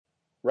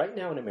Right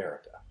now in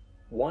America,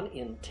 1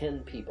 in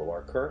 10 people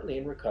are currently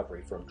in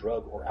recovery from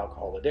drug or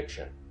alcohol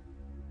addiction.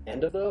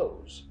 And of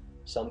those,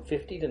 some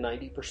 50 to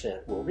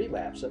 90% will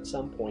relapse at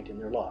some point in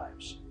their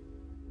lives.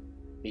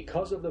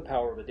 Because of the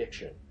power of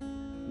addiction,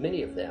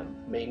 many of them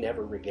may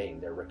never regain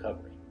their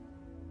recovery.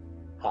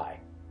 Hi,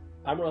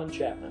 I'm Ron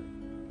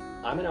Chapman.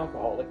 I'm an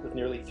alcoholic with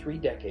nearly 3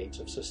 decades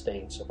of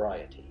sustained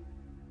sobriety.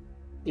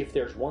 If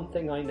there's one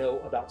thing I know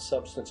about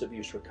substance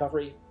abuse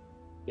recovery,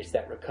 it's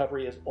that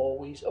recovery is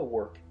always a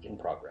work in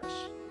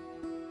progress.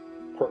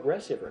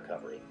 Progressive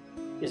recovery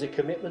is a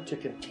commitment to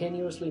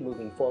continuously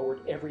moving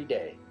forward every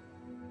day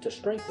to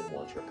strengthen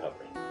one's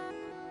recovery.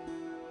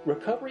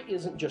 Recovery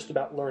isn't just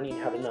about learning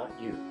how to not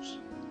use.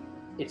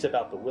 It's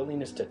about the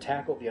willingness to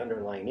tackle the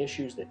underlying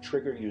issues that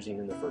trigger using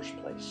in the first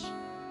place.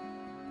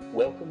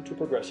 Welcome to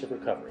Progressive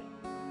Recovery.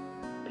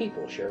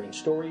 People sharing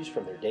stories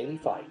from their daily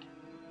fight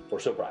for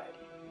sobriety.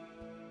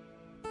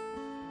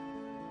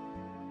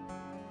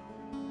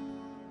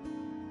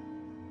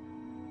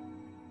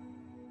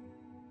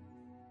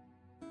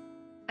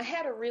 I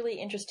had a really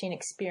interesting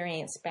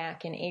experience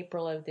back in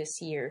April of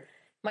this year.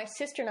 My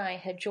sister and I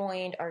had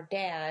joined our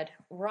dad,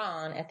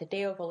 Ron, at the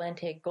Deo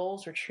Volente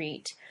Goals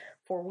Retreat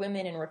for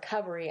women in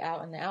recovery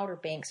out in the Outer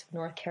Banks of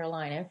North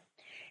Carolina.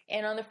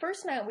 And on the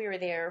first night we were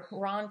there,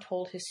 Ron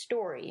told his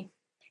story.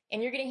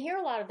 And you're going to hear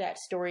a lot of that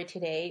story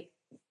today.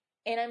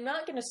 And I'm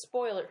not going to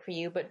spoil it for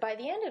you, but by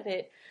the end of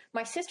it,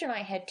 my sister and I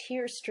had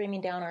tears streaming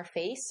down our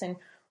face, and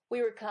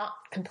we were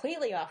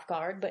completely off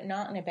guard, but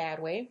not in a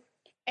bad way.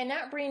 And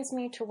that brings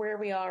me to where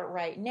we are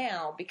right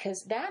now,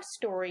 because that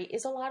story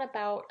is a lot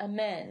about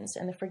amends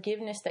and the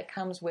forgiveness that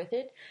comes with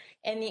it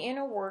and the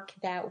inner work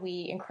that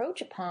we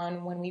encroach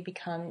upon when we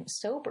become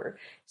sober.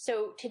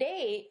 So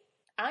today,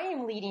 I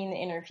am leading the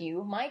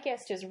interview. My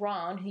guest is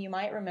Ron, who you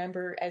might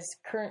remember as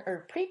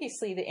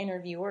previously the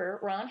interviewer.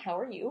 Ron, how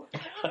are you?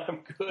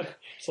 I'm good.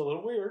 It's a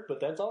little weird, but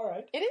that's all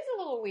right. It is a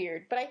little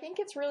weird, but I think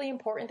it's really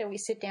important that we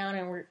sit down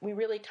and we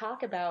really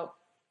talk about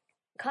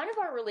kind of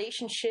our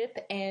relationship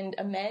and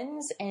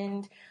amends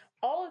and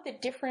all of the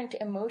different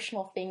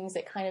emotional things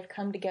that kind of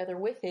come together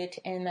with it,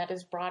 and that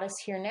has brought us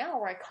here now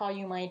where I call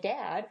you my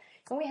dad,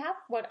 and we have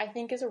what I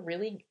think is a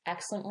really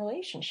excellent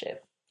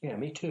relationship. Yeah,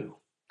 me too.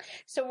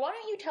 So why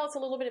don't you tell us a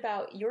little bit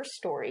about your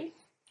story?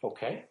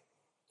 Okay.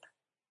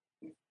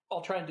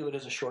 I'll try and do it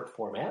as a short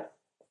format.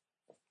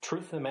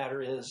 Truth of the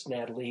matter is,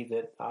 Natalie,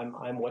 that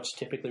I'm what's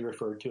typically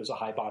referred to as a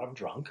high-bottom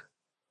drunk.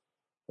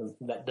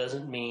 That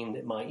doesn't mean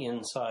that my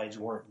insides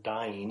weren't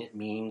dying. It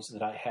means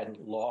that I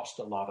hadn't lost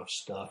a lot of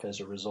stuff as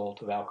a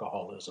result of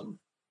alcoholism.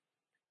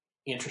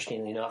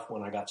 Interestingly enough,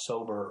 when I got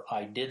sober,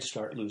 I did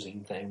start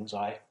losing things.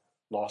 I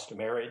lost a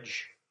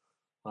marriage.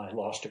 I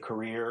lost a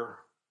career.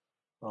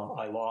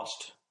 I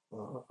lost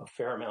a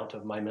fair amount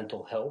of my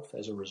mental health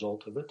as a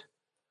result of it.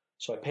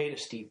 So I paid a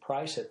steep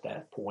price at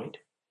that point.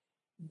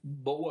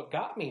 But what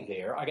got me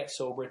there, I got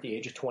sober at the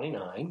age of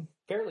 29,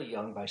 fairly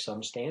young by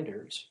some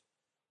standards.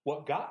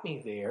 What got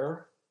me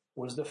there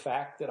was the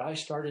fact that I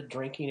started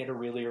drinking at a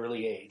really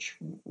early age,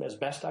 as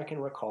best I can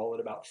recall at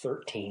about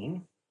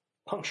 13,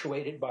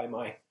 punctuated by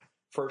my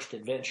first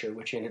adventure,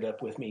 which ended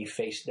up with me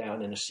face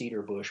down in a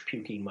cedar bush,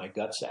 puking my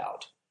guts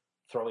out,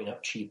 throwing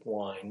up cheap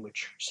wine,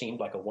 which seemed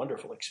like a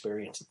wonderful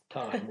experience at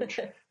the time, which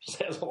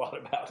says a lot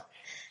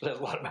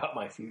about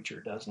my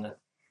future, doesn't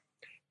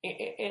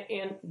it?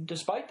 And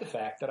despite the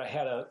fact that I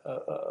had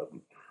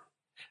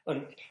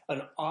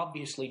an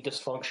obviously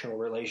dysfunctional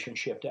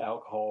relationship to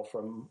alcohol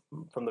from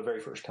the very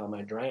first time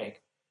I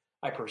drank,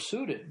 I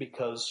pursued it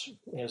because,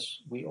 as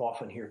we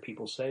often hear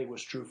people say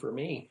was true for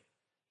me,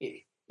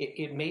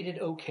 it made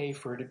it okay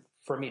for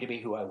me to be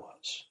who I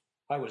was.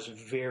 I was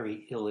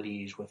very ill at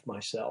ease with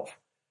myself,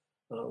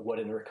 what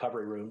in the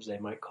recovery rooms they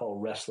might call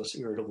restless,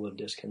 irritable, and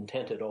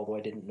discontented, although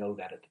I didn't know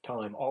that at the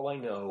time. All I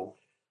know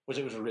was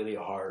it was really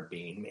hard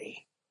being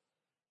me,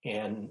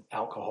 and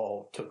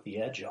alcohol took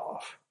the edge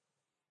off.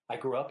 I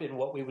grew up in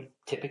what we would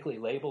typically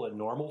label a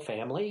normal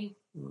family.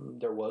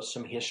 There was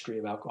some history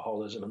of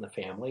alcoholism in the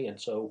family, and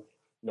so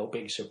no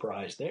big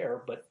surprise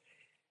there. But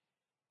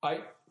I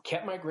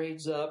kept my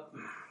grades up,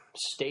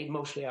 stayed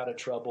mostly out of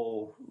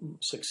trouble,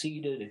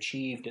 succeeded,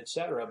 achieved,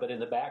 etc. But in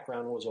the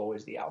background was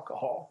always the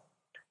alcohol.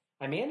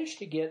 I managed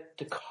to get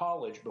to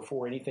college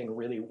before anything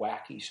really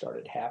wacky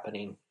started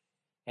happening.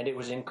 And it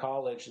was in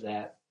college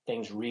that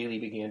things really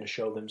began to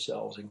show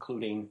themselves,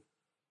 including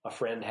a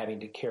friend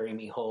having to carry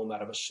me home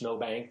out of a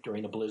snowbank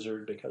during a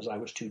blizzard because I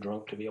was too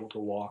drunk to be able to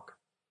walk.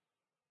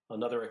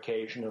 Another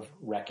occasion of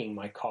wrecking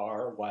my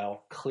car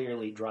while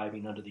clearly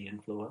driving under the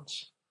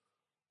influence.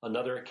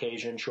 Another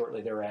occasion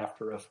shortly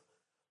thereafter of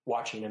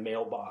watching a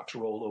mailbox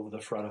roll over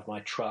the front of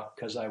my truck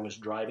because I was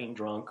driving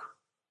drunk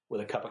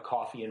with a cup of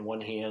coffee in one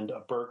hand,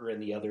 a burger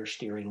in the other,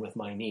 steering with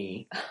my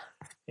knee.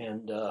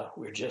 And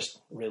we're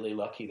just really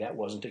lucky that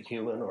wasn't a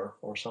human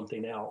or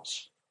something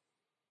else.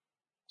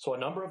 So a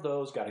number of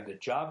those, got a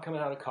good job coming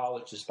out of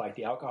college despite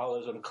the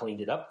alcoholism, cleaned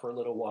it up for a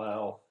little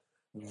while.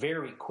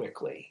 Very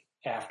quickly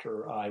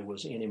after I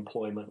was in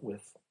employment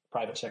with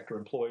private sector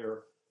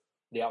employer,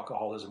 the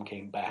alcoholism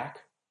came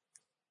back.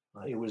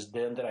 It was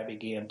then that I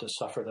began to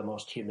suffer the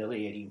most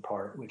humiliating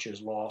part, which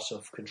is loss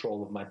of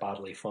control of my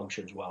bodily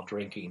functions while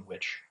drinking,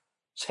 which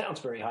sounds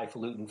very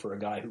highfalutin for a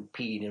guy who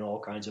peed in all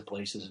kinds of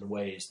places in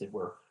ways that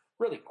were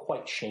really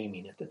quite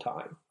shaming at the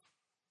time.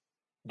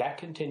 That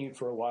continued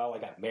for a while. I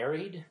got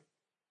married.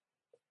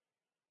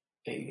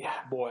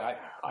 Boy,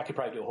 I could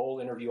probably do a whole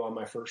interview on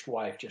my first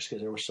wife just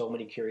because there were so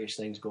many curious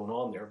things going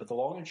on there. But the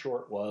long and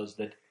short was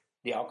that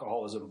the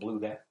alcoholism blew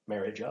that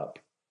marriage up.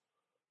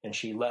 And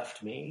she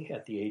left me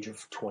at the age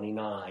of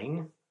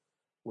 29,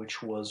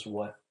 which was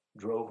what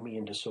drove me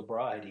into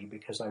sobriety,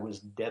 because I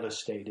was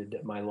devastated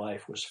that my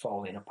life was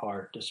falling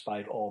apart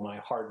despite all my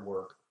hard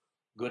work,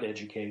 good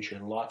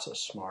education, lots of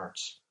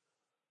smarts.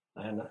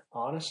 And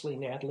honestly,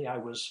 Natalie, I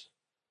was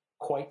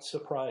quite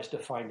surprised to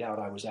find out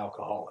I was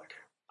alcoholic.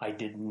 I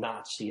did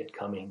not see it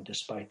coming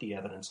despite the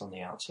evidence on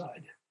the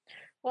outside.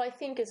 Well, I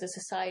think as a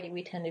society,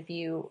 we tend to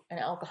view an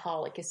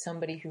alcoholic as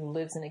somebody who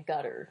lives in a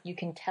gutter. You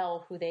can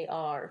tell who they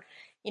are.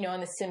 You know,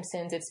 on The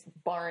Simpsons, it's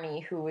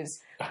Barney who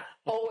is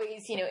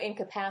always,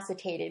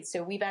 incapacitated.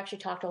 So we've actually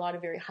talked to a lot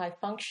of very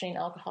high-functioning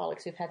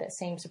alcoholics who've had that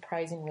same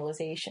surprising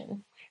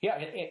realization. Yeah,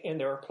 and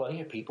there are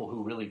plenty of people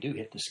who really do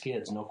hit the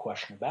skids, no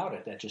question about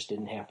it. That just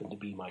didn't happen to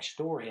be my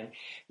story.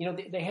 And,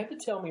 they had to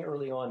tell me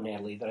early on,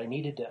 Natalie, that I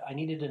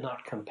needed to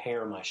not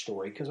compare my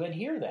story, because I'd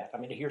hear that. I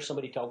mean, to hear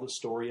somebody tell the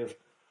story of,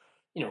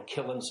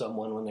 killing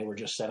someone when they were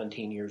just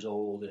 17 years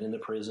old and in the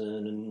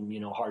prison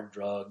and, hard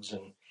drugs.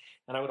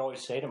 And I would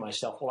always say to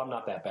myself, well, I'm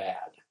not that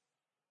bad.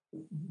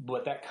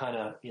 But that kind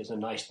of is a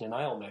nice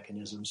denial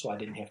mechanism, so I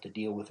didn't have to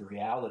deal with the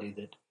reality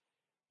that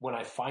when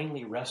I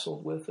finally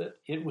wrestled with it,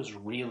 it was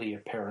really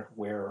apparent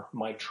where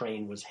my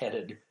train was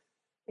headed,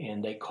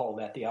 and they call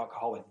that the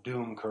alcoholic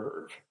doom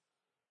curve.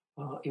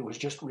 It was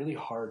just really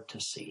hard to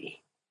see.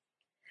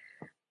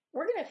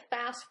 We're going to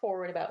fast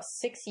forward about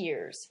 6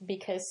 years,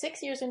 because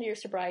 6 years into your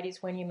sobriety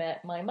is when you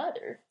met my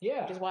mother,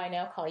 Yeah. which is why I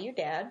now call you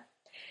Dad.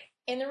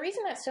 And the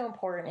reason that's so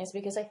important is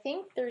because I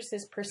think there's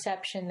this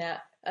perception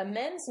that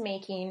amends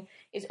making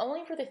is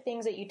only for the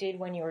things that you did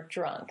when you were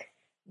drunk.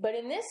 But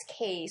in this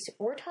case,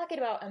 we're talking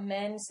about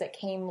amends that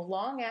came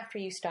long after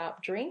you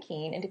stopped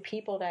drinking and to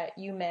people that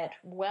you met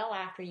well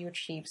after you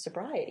achieved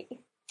sobriety.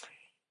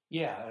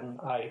 Yeah, and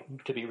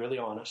to be really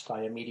honest,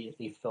 I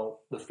immediately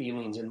felt the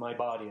feelings in my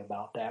body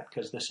about that,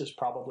 because this is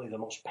probably the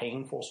most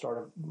painful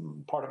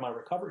part of my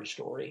recovery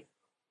story.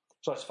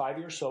 So I was 5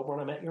 years sober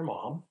when I met your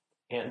mom.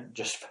 And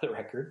just for the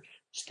record,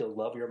 still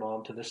love your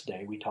mom to this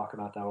day. We talk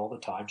about that all the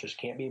time. Just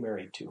can't be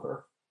married to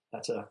her.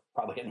 That's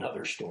probably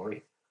another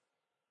story.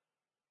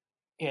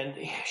 And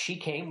she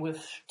came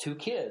with 2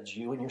 kids,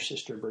 you and your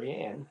sister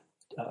Brianne,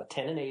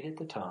 10 and 8 at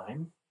the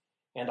time.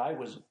 And I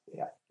was,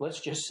 let's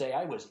just say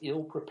I was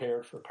ill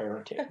prepared for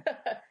parenting.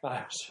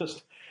 I was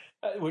just,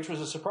 which was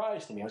a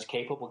surprise to me. I was a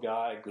capable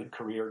guy, good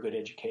career, good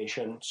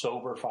education,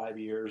 sober 5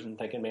 years, and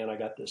thinking, man, I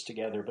got this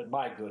together. But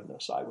my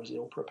goodness, I was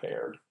ill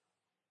prepared.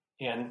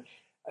 And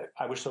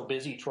I was so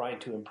busy trying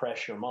to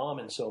impress your mom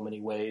in so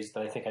many ways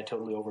that I think I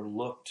totally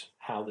overlooked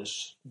how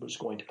this was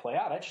going to play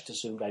out. I just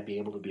assumed I'd be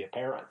able to be a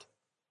parent.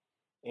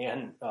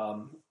 And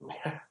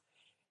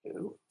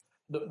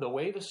the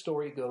way the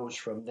story goes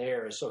from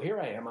there is, so here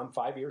I am, I'm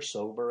 5 years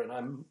sober, and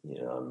I'm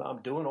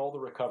doing all the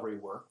recovery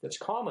work that's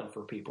common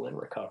for people in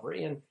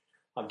recovery, and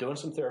I'm doing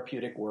some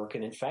therapeutic work.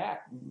 And in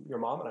fact, your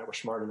mom and I were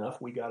smart enough,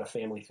 we got a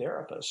family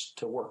therapist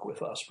to work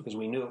with us because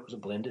we knew it was a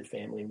blended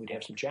family and we'd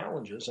have some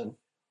challenges. And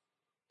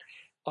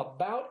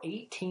about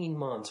 18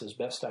 months, as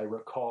best I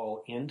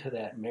recall, into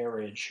that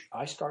marriage,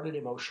 I started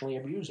emotionally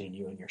abusing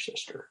you and your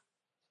sister.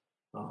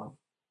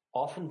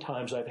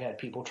 Oftentimes, I've had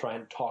people try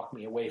and talk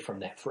me away from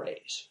that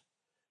phrase.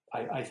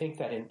 I think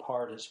that in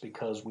part is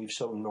because we've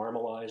so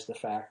normalized the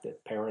fact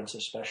that parents,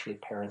 especially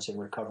parents in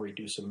recovery,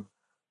 do some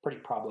pretty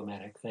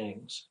problematic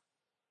things.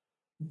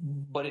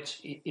 But it's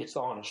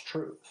the honest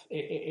truth.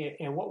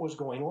 And what was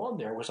going on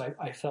there was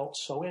I felt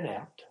so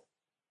inept.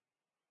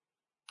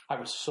 I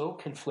was so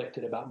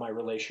conflicted about my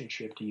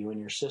relationship to you and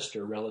your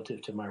sister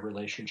relative to my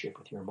relationship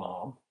with your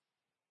mom.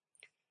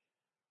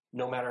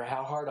 No matter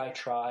how hard I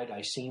tried,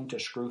 I seemed to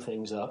screw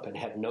things up and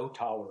had no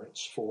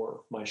tolerance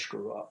for my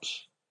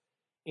screw-ups.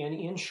 And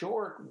in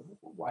short,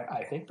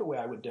 I think the way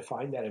I would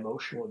define that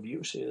emotional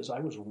abuse is I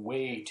was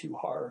way too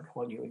hard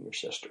on you and your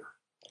sister.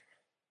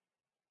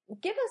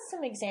 Give us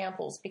some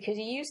examples, because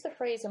you use the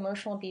phrase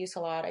emotional abuse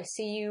a lot. I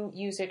see you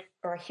use it,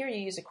 or I hear you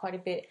use it quite a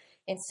bit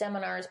in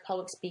seminars,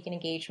 public speaking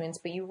engagements,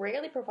 but you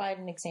rarely provide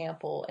an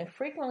example, and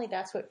frequently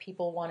that's what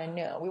people want to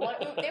know. They want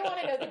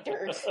to know the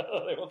dirt.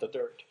 They want the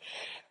dirt.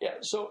 Yeah,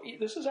 so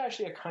this is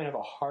actually a kind of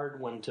a hard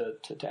one to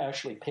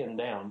actually pin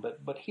down,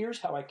 but here's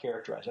how I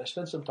characterize it. I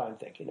spent some time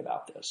thinking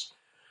about this.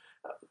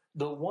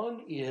 The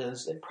one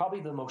is, and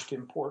probably the most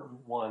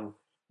important one,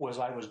 was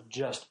I was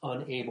just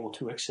unable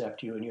to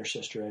accept you and your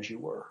sister as you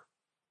were.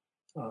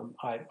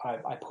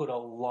 I put a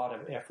lot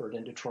of effort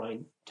into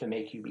trying to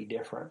make you be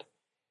different.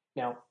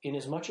 Now, in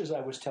as much as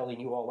I was telling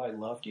you all I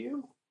loved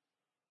you,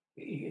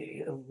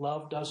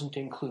 love doesn't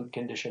include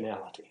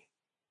conditionality.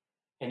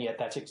 And yet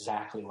that's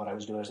exactly what I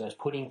was doing. I was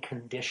putting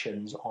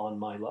conditions on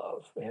my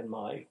love and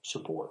my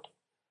support.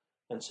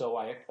 And so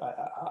I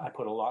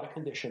put a lot of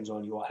conditions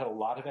on you. I had a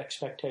lot of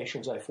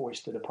expectations I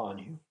foisted upon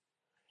you.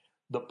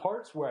 The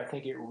parts where I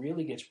think it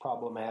really gets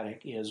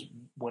problematic is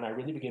when I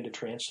really begin to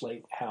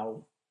translate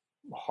how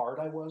hard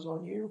I was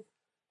on you,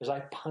 is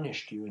I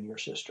punished you and your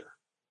sister.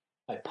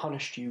 I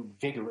punished you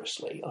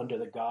vigorously under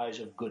the guise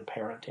of good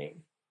parenting.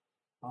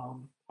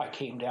 I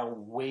came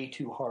down way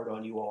too hard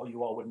on you all.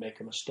 You all would make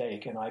a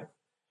mistake. And I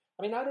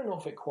don't know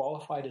if it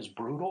qualified as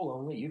brutal,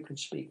 only you can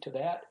speak to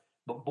that.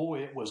 But boy,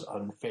 it was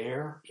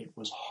unfair. It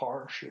was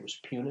harsh. It was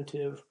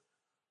punitive.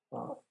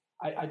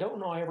 I don't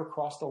know I ever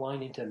crossed the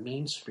line into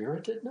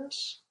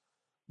mean-spiritedness.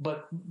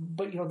 But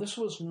this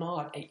was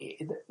not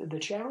the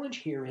challenge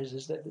here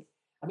is that,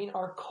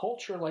 our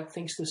culture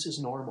thinks this is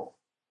normal.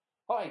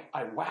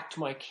 I whacked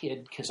my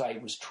kid because I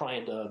was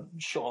trying to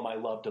show him I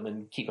loved him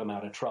and keep him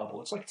out of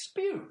trouble. It's like it's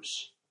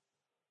abuse.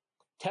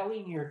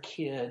 Telling your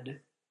kid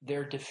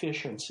their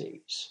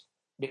deficiencies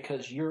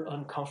because you're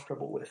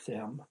uncomfortable with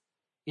them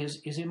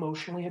is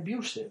emotionally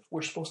abusive.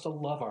 We're supposed to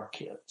love our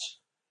kids.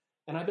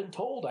 And I've been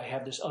told I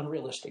have this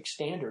unrealistic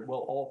standard.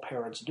 Well, all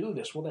parents do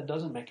this. Well, that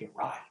doesn't make it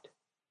right.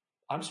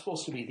 I'm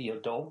supposed to be the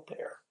adult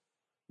there,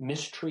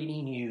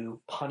 mistreating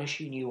you,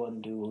 punishing you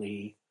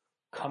unduly,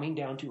 coming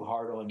down too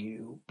hard on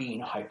you, being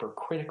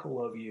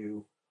hypercritical of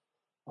you,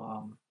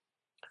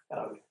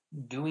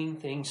 doing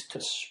things to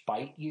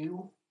spite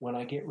you when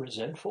I get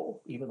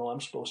resentful, even though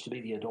I'm supposed to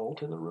be the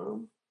adult in the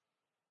room.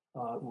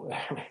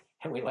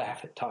 And we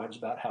laugh at times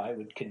about how I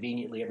would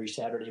conveniently every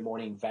Saturday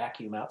morning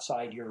vacuum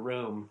outside your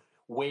room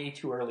way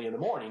too early in the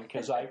morning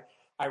because I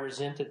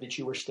resented that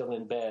you were still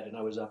in bed and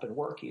I was up and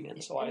working.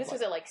 And so this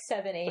was at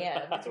 7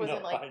 a.m. This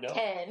wasn't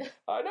 10.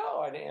 I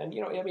know. And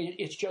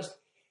it's just,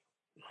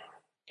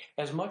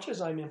 as much as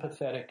I'm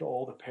empathetic to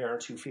all the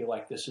parents who feel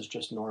like this is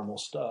just normal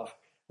stuff,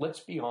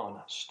 let's be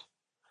honest.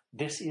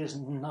 This is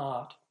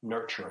not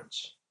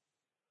nurturance.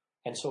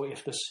 And so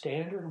if the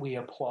standard we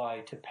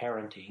apply to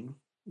parenting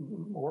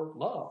or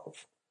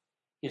love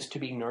is to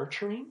be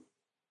nurturing,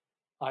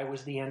 I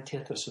was the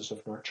antithesis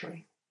of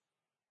nurturing.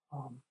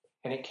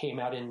 And it came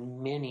out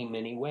in many,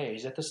 many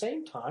ways. At the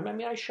same time,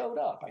 I showed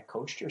up. I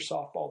coached your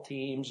softball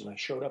teams and I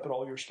showed up at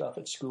all your stuff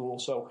at school.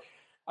 So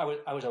I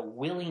was a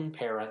willing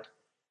parent,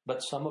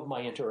 but some of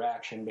my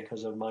interaction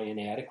because of my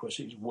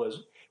inadequacies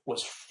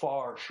was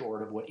far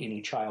short of what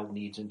any child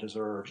needs and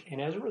deserves.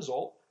 And as a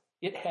result,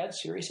 it had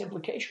serious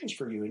implications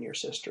for you and your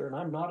sister, and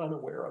I'm not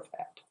unaware of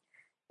that.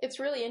 It's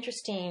really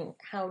interesting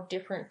how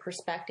different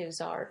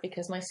perspectives are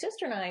because my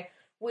sister and I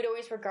would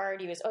always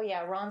regard you as, oh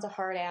yeah, Ron's a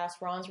hard ass,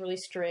 Ron's really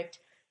strict.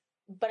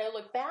 But I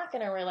look back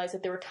and I realize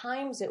that there were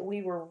times that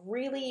we were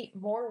really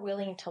more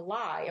willing to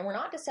lie. And we're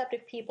not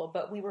deceptive people,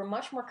 but we were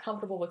much more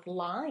comfortable with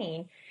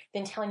lying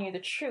than telling you the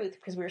truth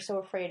because we were so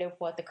afraid of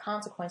what the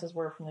consequences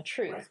were from the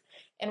truth. Right.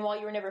 And while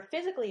you were never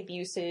physically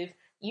abusive,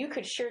 you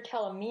could sure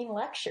tell a mean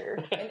lecture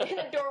in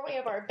the doorway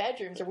of our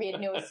bedrooms where we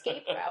had no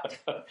escape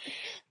route.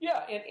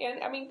 Yeah,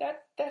 and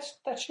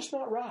that's just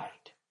not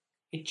right.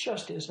 It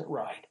just isn't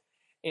right.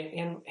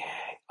 And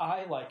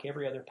I, like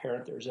every other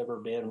parent there's ever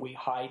been, we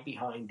hide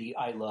behind the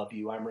I love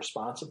you, I'm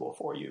responsible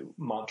for you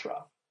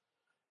mantra.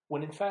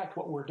 When in fact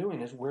what we're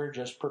doing is we're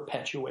just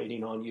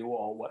perpetuating on you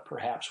all what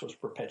perhaps was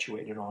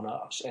perpetuated on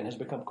us and has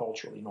become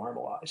culturally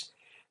normalized.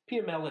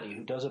 Pia Mellody,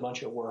 who does a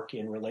bunch of work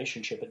in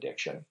relationship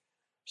addiction,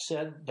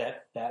 said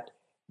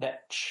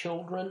that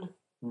children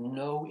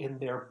know in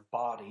their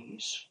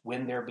bodies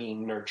when they're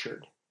being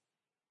nurtured,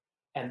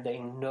 and they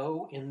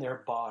know in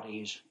their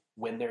bodies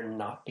when they're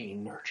not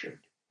being nurtured.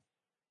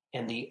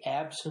 And the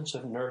absence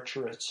of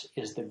nurturance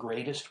is the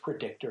greatest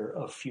predictor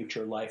of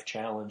future life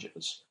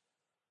challenges.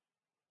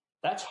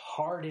 That's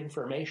hard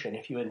information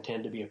if you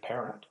intend to be a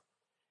parent.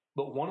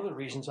 But one of the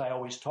reasons I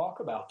always talk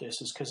about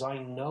this is because I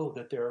know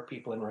that there are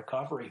people in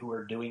recovery who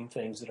are doing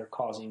things that are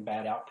causing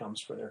bad outcomes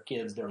for their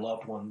kids, their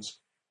loved ones.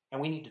 And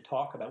we need to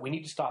talk about it. We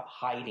need to stop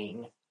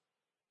hiding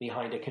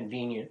behind a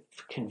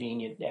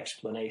convenient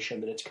explanation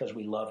that it's because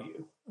we love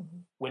you,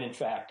 when in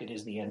fact it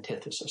is the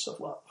antithesis of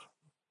love.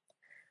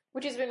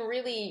 Which has been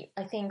really,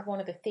 I think, one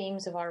of the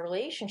themes of our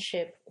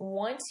relationship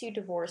once you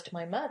divorced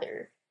my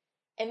mother.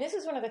 And this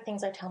is one of the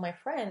things I tell my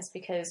friends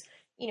because,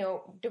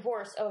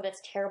 divorce, oh,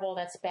 that's terrible,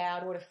 that's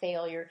bad, what a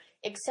failure.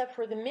 Except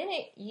for the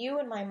minute you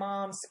and my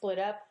mom split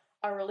up,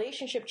 our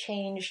relationship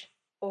changed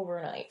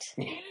overnight.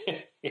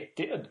 It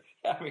did.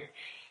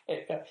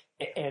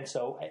 And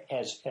so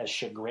as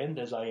chagrined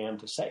as I am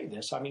to say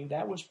this,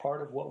 that was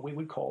part of what we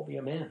would call the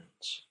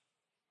amends.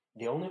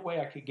 The only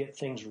way I could get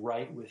things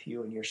right with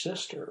you and your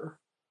sister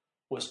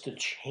was to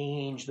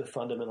change the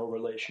fundamental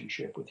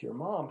relationship with your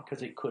mom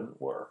because it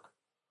couldn't work.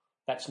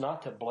 That's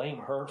not to blame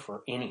her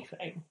for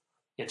anything.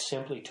 It's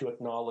simply to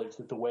acknowledge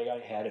that the way I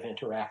had of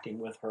interacting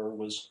with her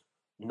was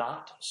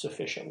not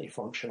sufficiently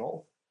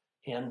functional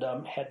and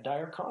had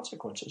dire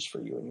consequences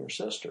for you and your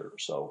sister.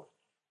 So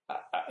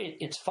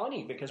it's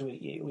funny because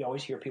we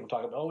always hear people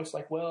talk about, oh, it's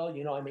like, well,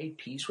 I made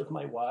peace with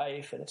my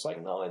wife. And it's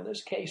like, no, in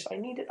this case, I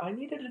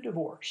needed a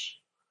divorce.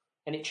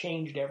 And it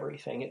changed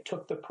everything. It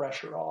took the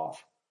pressure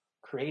off,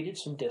 created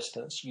some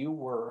distance. You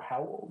were how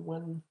old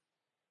when?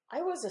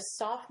 I was a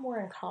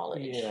sophomore in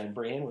college. Yeah, and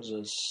Brianne was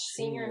a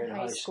senior in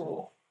high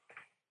school.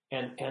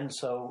 And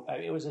so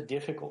it was a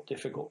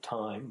difficult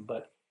time.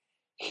 But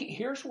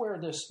here's where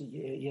this,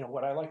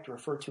 what I like to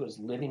refer to as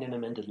living an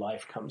amended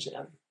life comes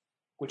in,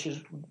 which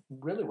is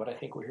really what I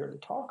think we're here to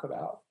talk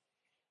about.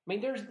 I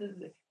mean, there's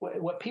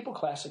what people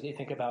classically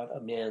think about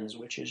amends,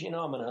 which is, I'm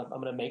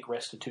gonna make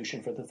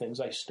restitution for the things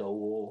I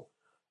stole.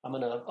 I'm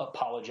gonna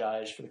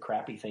apologize for the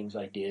crappy things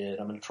I did.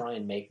 I'm gonna try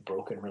and make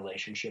broken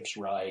relationships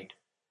right.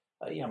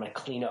 I'm going to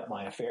clean up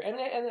my affair.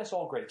 And that's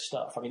all great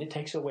stuff. I mean, it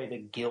takes away the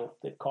guilt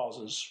that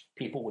causes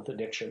people with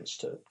addictions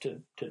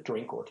to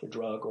drink or to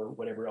drug or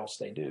whatever else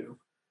they do.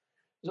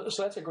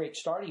 So that's a great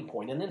starting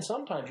point. And then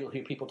sometimes you'll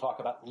hear people talk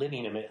about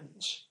living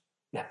amends.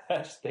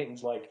 That's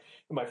things like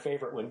my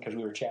favorite one, because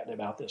we were chatting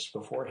about this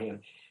beforehand.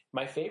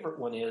 My favorite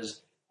one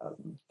is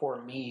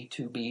for me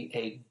to be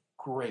a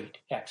great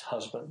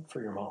ex-husband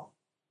for your mom.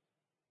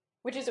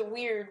 Which is a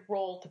weird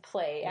role to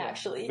play,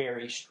 actually.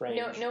 Very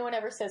strange. No one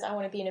ever says, I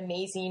want to be an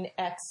amazing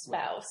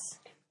ex-spouse.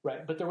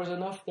 Right. But there was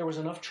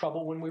enough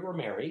trouble when we were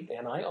married,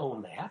 and I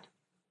own that.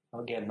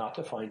 Again, not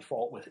to find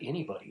fault with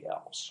anybody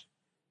else.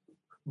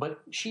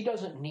 But she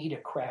doesn't need a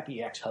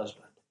crappy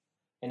ex-husband.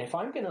 And if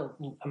I'm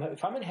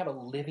gonna have a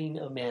living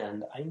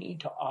amend, I need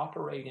to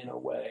operate in a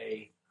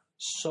way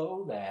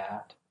so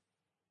that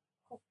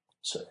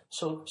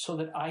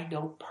I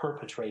don't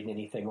perpetrate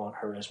anything on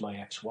her as my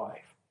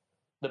ex-wife.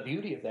 The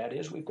beauty of that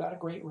is we've got a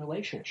great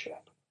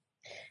relationship.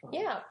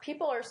 Yeah,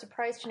 people are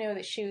surprised to know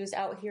that she was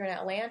out here in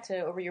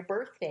Atlanta over your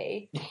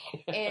birthday.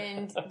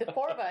 And the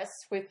four of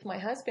us with my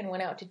husband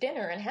went out to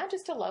dinner and had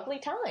just a lovely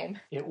time.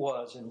 It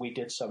was, and we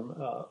did some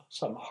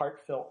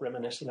heartfelt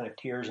reminiscing. I have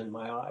tears in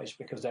my eyes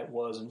because that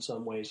was in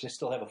some ways. I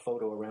still have a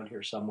photo around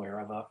here somewhere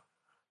of a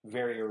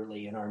very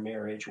early in our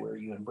marriage where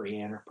you and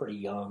Brianne are pretty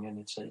young, and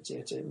it's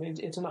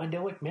an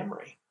idyllic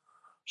memory.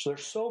 So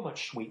there's so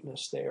much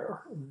sweetness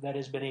there that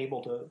has been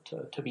able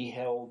to be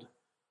held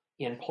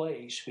in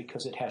place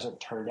because it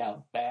hasn't turned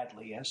out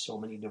badly as so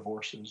many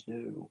divorces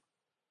do.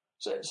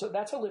 So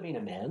that's a living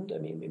amend. I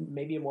mean,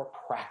 maybe a more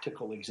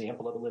practical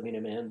example of a living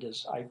amend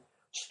is I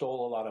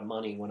stole a lot of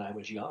money when I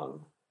was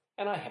young,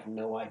 and I have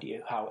no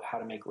idea how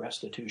to make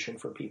restitution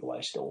for people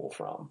I stole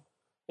from.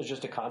 It's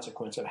just a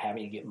consequence of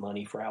having to get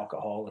money for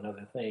alcohol and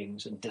other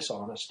things and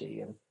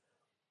dishonesty.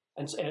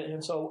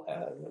 And so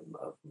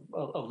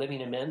a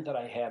living amend that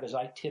I have is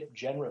I tip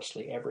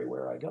generously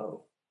everywhere I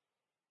go.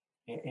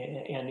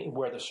 And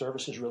where the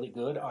service is really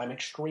good, I'm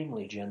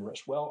extremely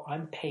generous. Well,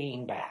 I'm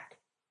paying back,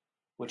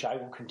 which I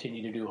will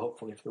continue to do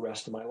hopefully for the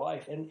rest of my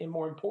life. And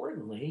more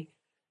importantly,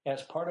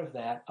 as part of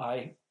that,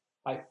 I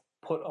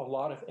put a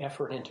lot of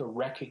effort into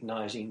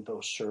recognizing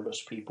those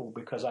service people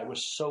because I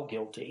was so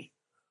guilty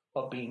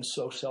of being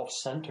so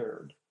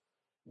self-centered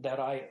that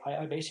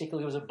I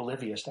basically was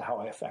oblivious to how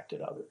I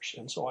affected others.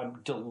 And so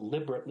I'm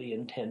deliberately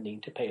intending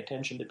to pay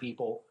attention to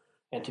people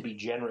and to be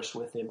generous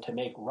with them to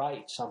make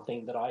right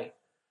something that I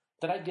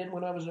did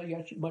when I was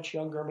a much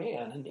younger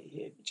man. And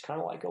it's kind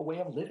of like a way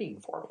of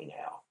living for me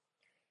now.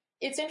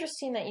 It's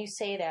interesting that you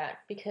say that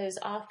because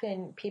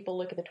often people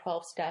look at the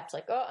 12 steps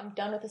like, oh, I'm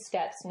done with the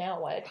steps,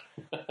 now what?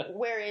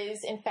 Whereas,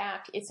 in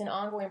fact, it's an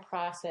ongoing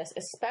process,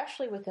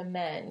 especially with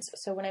amends.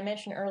 So when I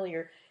mentioned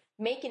earlier,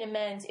 making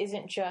amends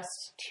isn't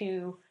just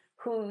to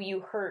who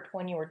you hurt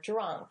when you were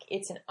drunk.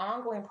 It's an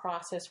ongoing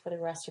process for the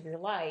rest of your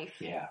life.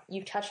 Yeah.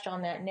 You've touched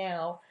on that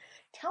now.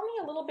 Tell me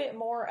a little bit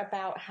more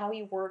about how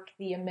you work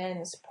the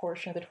amends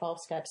portion of the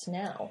 12 steps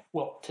now.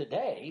 Well,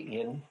 today,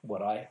 in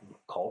what I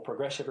call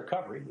progressive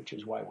recovery, which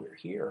is why we're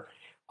here,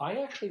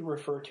 I actually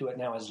refer to it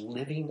now as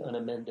living an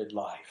amended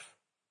life,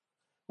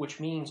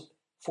 which means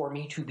for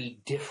me to be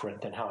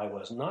different than how I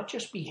was, not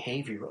just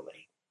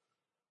behaviorally,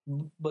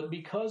 but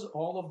because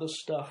all of the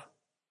stuff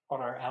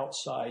on our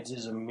outsides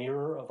is a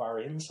mirror of our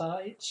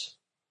insides,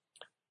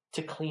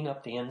 to clean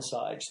up the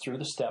insides through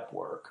the step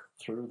work,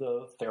 through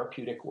the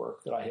therapeutic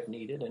work that I have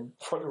needed. And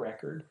for the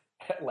record,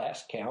 at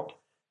last count,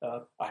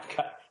 I've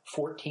got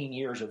 14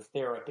 years of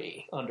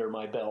therapy under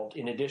my belt,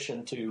 in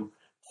addition to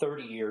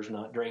 30 years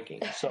not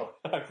drinking. So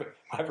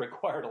I've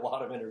required a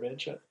lot of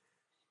intervention.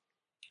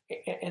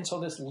 And so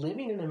this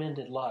living an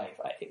amended life,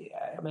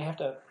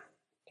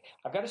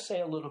 I've got to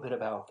say a little bit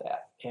about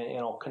that, and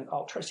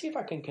I'll try to see if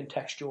I can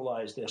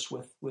contextualize this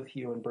with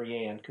you and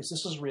Brianne, because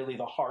this is really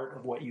the heart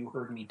of what you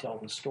heard me tell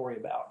the story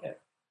about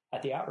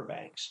at the Outer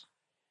Banks.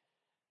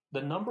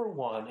 The number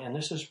one, and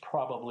this is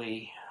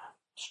probably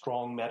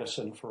strong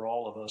medicine for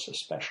all of us,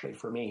 especially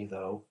for me,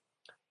 though,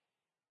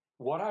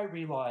 what I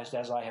realized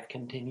as I have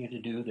continued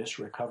to do this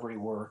recovery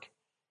work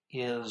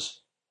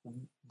is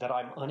that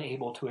I'm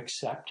unable to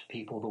accept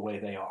people the way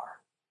they are.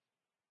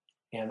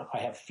 And I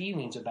have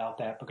feelings about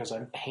that because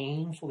I'm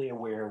painfully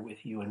aware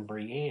with you and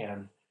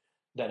Brianne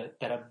that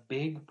a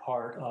big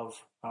part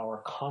of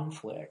our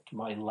conflict,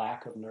 my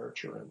lack of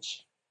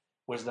nurturance,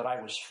 was that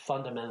I was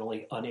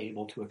fundamentally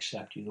unable to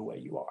accept you the way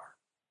you are.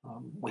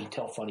 We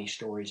tell funny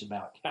stories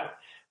about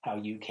how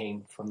you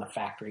came from the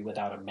factory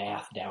without a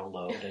math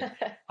download. And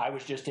I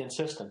was just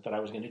insistent that I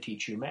was going to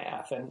teach you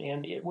math.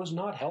 And it was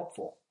not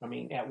helpful. I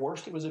mean, at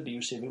worst, it was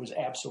abusive. It was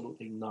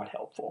absolutely not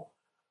helpful.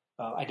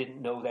 I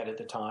didn't know that at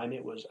the time.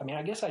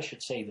 I guess I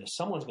should say this.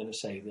 Someone's going to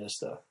say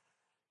this.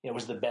 It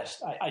was the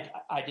best.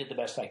 I did the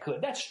best I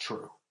could. That's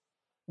true.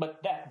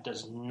 But that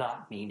does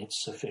not mean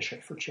it's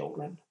sufficient for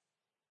children.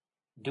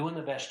 Doing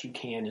the best you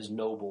can is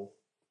noble.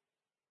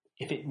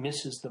 If it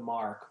misses the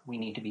mark, we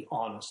need to be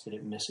honest that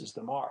it misses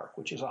the mark,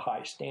 which is a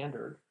high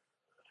standard.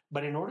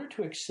 But in order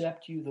to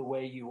accept you the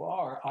way you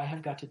are, I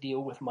have got to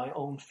deal with my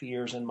own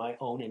fears and my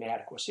own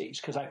inadequacies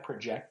because I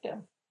project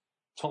them.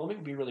 So let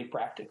me be really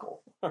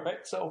practical. All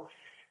right.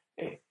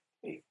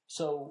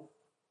 So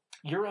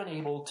you're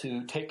unable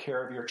to take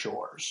care of your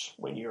chores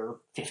when you're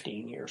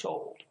 15 years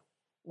old.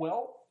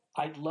 Well,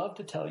 I'd love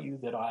to tell you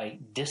that I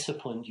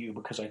disciplined you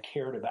because I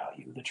cared about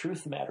you. The truth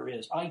of the matter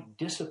is I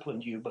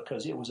disciplined you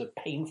because it was a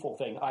painful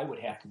thing I would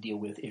have to deal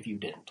with if you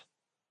didn't.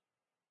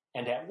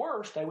 And at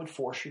worst, I would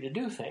force you to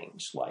do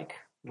things like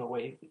the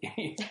way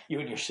you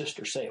and your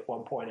sister say at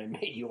one point, I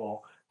made you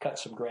all cut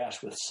some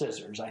grass with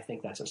scissors. I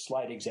think that's a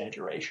slight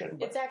exaggeration.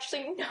 It's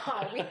actually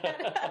not. We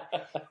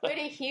had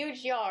a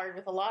huge yard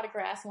with a lot of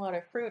grass and a lot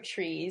of fruit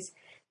trees.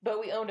 But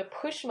we owned a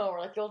push mower,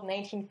 like the old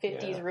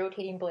 1950s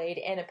rotating blade,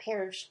 and a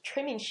pair of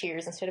trimming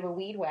shears instead of a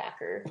weed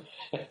whacker.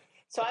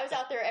 So I was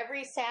out there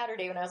every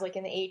Saturday when I was like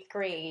in the 8th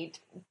grade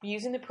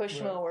using the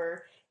push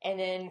mower and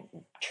then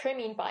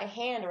trimming by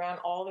hand around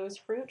all those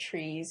fruit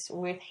trees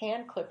with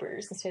hand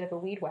clippers instead of a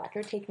weed whacker.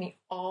 It'd take me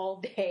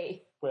all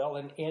day. Well,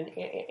 and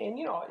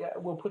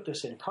we'll put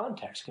this in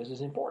context because it's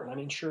important. I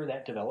mean, sure,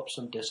 that develops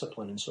some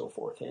discipline and so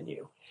forth in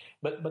you.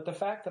 But the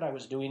fact that I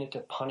was doing it to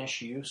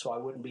punish you so I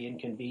wouldn't be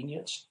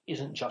inconvenienced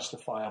isn't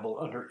justifiable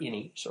under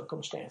any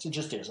circumstance. It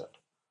just isn't.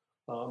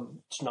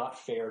 It's not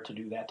fair to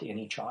do that to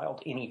any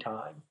child,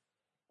 anytime.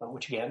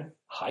 Which, again,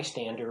 high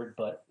standard,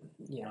 but,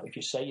 if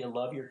you say you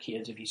love your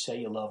kids, if you say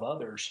you love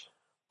others,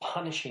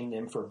 punishing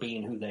them for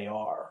being who they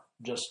are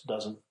just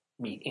doesn't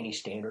meet any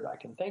standard I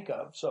can think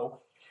of.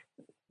 So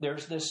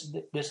there's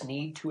this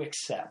need to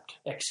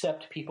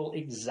accept people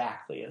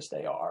exactly as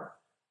they are,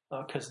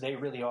 because they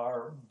really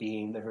are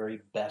being the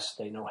very best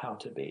they know how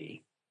to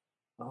be,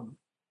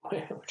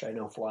 which I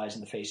know flies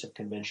in the face of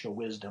conventional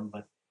wisdom,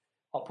 but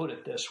I'll put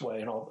it this way,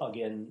 and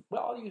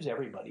I'll use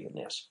everybody in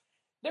this.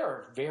 There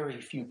are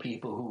very few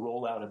people who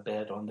roll out of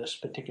bed on this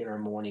particular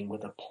morning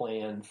with a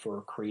plan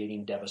for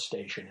creating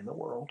devastation in the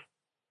world.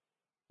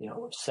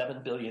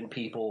 7 billion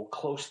people,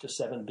 close to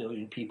 7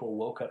 billion people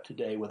woke up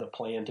today with a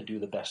plan to do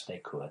the best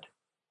they could.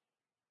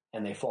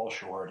 And they fall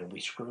short, and we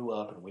screw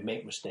up, and we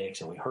make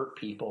mistakes, and we hurt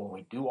people, and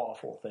we do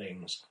awful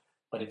things.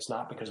 But it's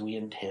not because we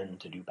intend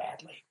to do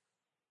badly.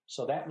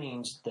 So that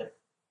means that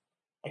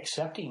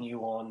accepting you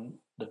on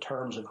the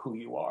terms of who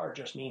you are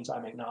just means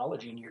I'm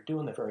acknowledging you're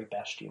doing the very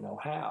best you know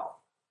how.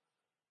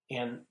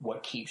 And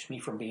what keeps me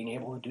from being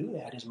able to do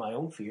that is my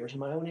own fears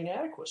and my own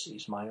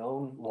inadequacies, my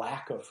own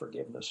lack of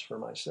forgiveness for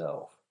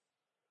myself.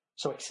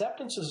 So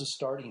acceptance is a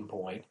starting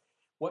point.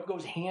 What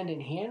goes hand in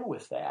hand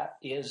with that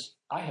is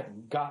I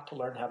have got to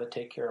learn how to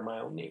take care of my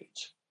own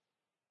needs.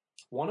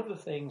 One of the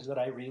things that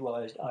I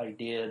realized I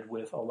did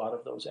with a lot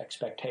of those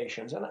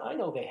expectations, and I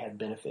know they had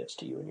benefits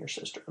to you and your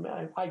sister. I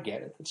mean, I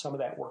get it that some of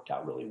that worked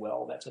out really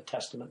well. That's a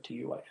testament to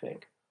you, I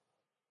think.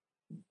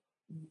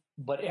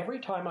 But every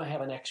time I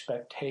have an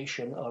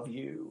expectation of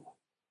you,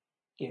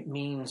 it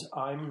means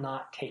I'm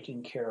not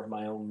taking care of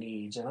my own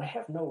needs, and I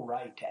have no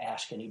right to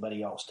ask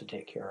anybody else to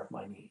take care of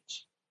my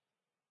needs.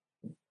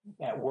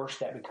 At worst,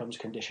 that becomes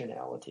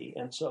conditionality.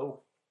 And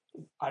so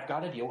I've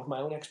got to deal with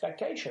my own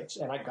expectations,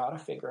 and I've got to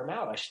figure them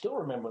out. I still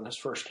remember when this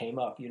first came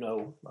up,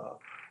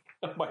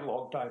 my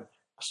longtime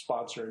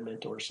sponsor and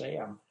mentor,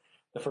 Sam,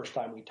 the first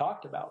time we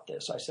talked about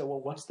this, I said,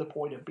 well, what's the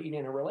point of being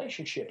in a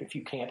relationship if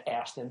you can't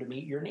ask them to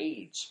meet your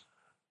needs?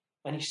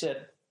 And he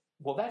said,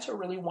 well, that's a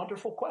really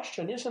wonderful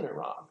question, isn't it,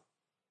 Ron?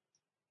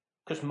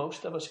 Because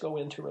most of us go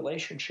into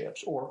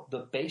relationships, or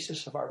the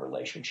basis of our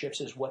relationships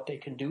is what they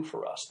can do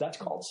for us. That's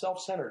called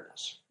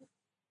self-centeredness.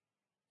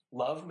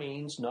 Love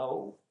means,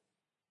 no,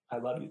 I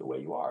love you the way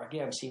you are.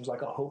 Again, seems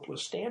like a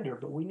hopeless standard,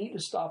 but we need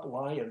to stop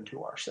lying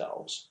to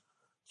ourselves.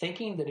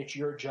 Thinking that it's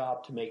your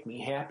job to make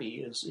me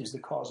happy is the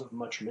cause of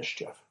much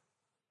mischief.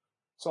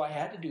 So I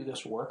had to do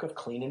this work of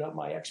cleaning up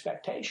my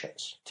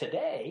expectations.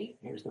 Today,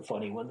 here's the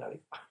funny one.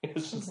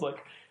 This is like,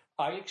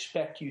 I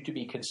expect you to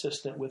be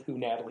consistent with who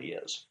Natalie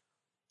is.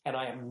 And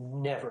I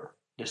am never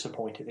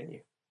disappointed in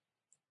you.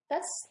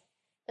 That's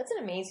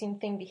an amazing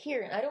thing to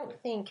hear. And I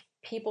don't think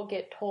people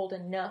get told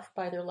enough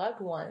by their loved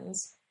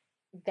ones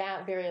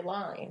that very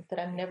line,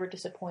 that I'm never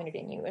disappointed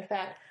in you. In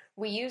fact,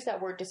 we use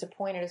that word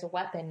disappointed as a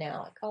weapon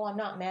now. Like, oh, I'm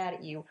not mad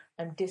at you.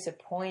 I'm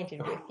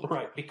disappointed with you.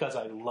 Right, because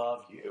I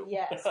love you.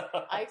 Yes,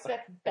 I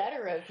expect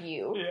better of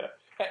you. Yeah,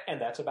 and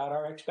that's about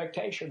our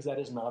expectations. That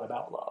is not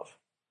about love.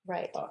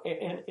 Right.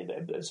 And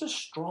it's a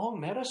strong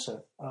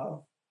medicine.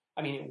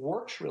 It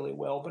works really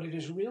well, but it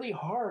is really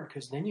hard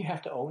because then you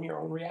have to own your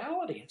own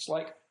reality. It's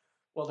like,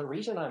 Well, the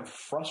reason I'm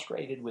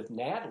frustrated with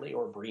Natalie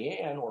or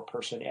Brienne or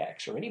person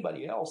X or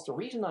anybody else, the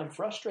reason I'm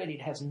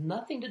frustrated has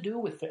nothing to do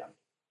with them.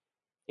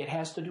 It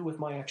has to do with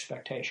my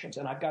expectations,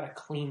 and I've got to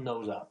clean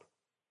those up.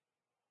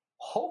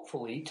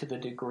 Hopefully, to the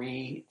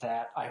degree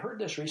that, I heard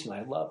this recently,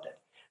 I loved it,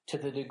 to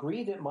the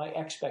degree that my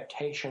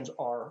expectations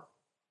are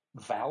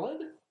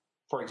valid,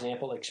 for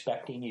example,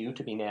 expecting you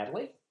to be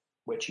Natalie,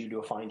 which you do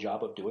a fine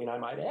job of doing, I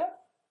might add,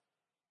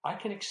 I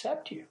can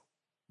accept you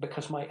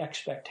because my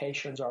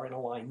expectations are in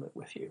alignment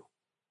with you.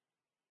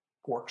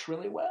 Works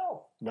really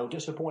well. No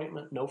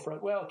disappointment,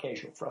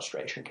 occasional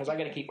frustration because I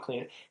got to keep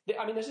cleaning.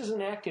 I mean, this is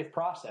an active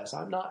process.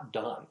 I'm not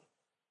done.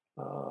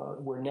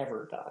 We're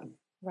never done.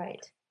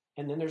 Right.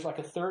 And then there's like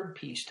a third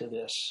piece to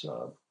this,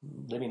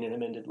 living an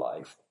amended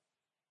life,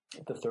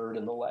 the third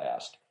and the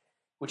last,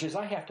 which is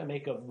I have to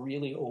make a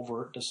really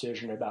overt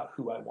decision about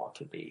who I want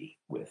to be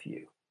with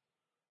you.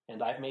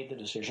 And I've made the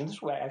decision.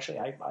 This way, actually,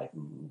 I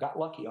got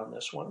lucky on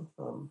this one.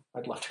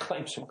 I'd love to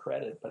claim some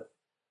credit, but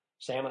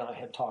Sam and I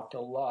had talked a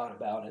lot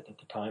about it at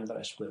the time that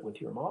I split with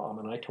your mom,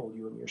 and I told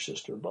you and your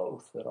sister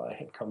both that I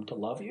had come to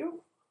love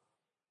you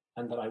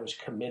and that I was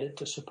committed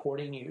to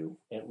supporting you,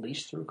 at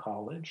least through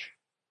college.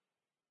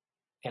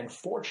 And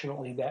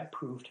fortunately, that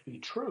proved to be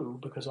true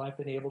because I've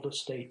been able to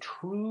stay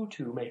true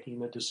to making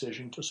the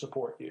decision to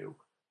support you.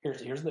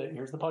 Here's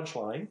the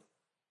punchline.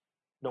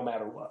 No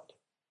matter what.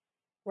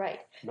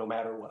 Right. No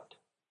matter what.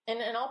 And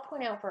I'll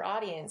point out for our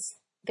audience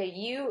that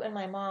you and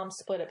my mom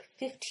split up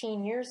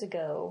 15 years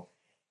ago,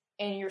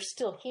 and you're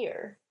still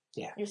here.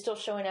 Yeah. You're still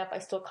showing up. I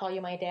still call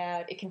you my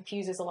dad. It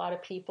confuses a lot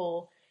of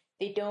people.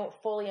 They don't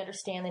fully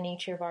understand the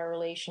nature of our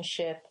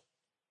relationship,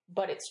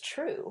 but it's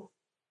true.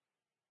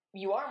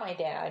 You are my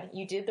dad.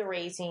 You did the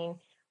raising.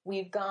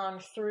 We've gone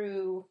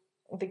through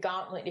the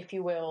gauntlet, if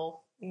you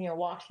will,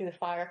 walk through the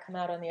fire, come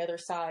out on the other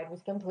side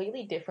with a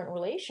completely different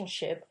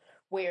relationship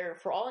where,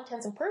 for all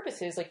intents and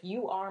purposes, like,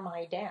 you are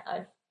my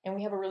dad. And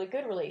we have a really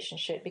good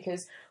relationship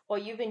because while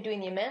you've been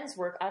doing the amends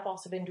work, I've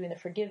also been doing the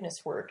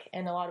forgiveness work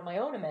and a lot of my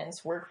own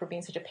amends work for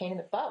being such a pain in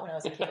the butt when I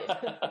was a kid.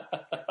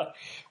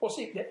 Well,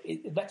 see,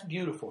 that's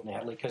beautiful,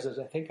 Natalie, because as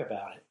I think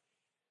about it,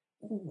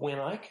 when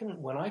I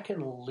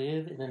can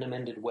live in an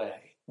amended way,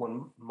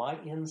 when my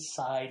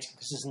insides,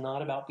 this is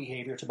not about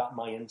behavior, it's about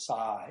my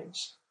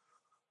insides.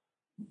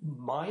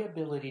 My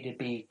ability to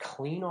be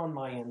clean on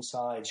my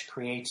insides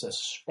creates a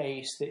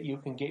space that you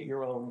can get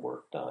your own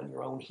work done,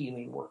 your own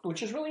healing work,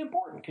 which is really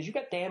important because you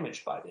got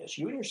damaged by this.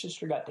 You and your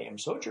sister got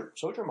damaged. So did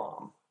your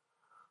mom.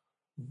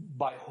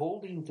 By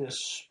holding this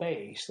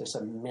space, this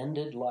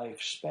amended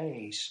life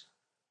space,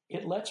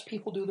 it lets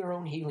people do their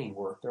own healing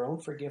work, their own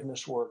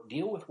forgiveness work,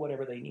 deal with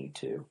whatever they need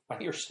to.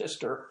 Your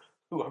sister,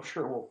 who I'm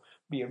sure will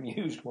be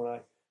amused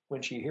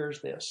when she hears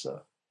this,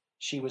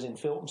 she was in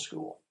film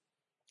school.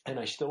 And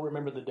I still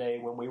remember the day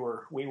when we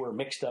were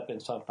mixed up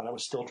in something. I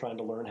was still trying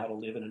to learn how to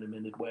live in an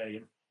amended way.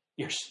 And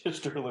your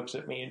sister looks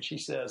at me and she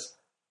says,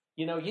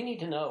 you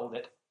need to know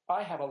that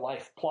I have a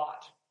life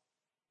plot.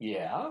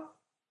 Yeah?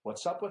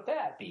 What's up with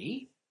that,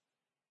 B?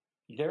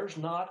 There's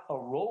not a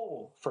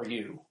role for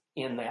you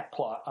in that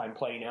plot I'm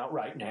playing out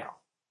right now.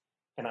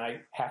 And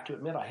I have to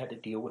admit, I had to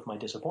deal with my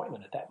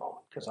disappointment at that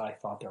moment because I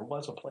thought there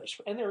was a place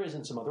and there is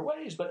in some other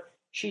ways, but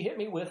she hit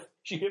me with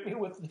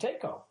the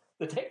take-home.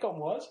 The take-home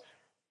was,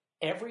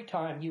 every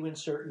time you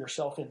insert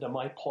yourself into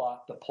my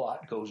plot, the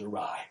plot goes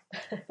awry.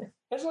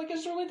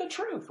 It's really the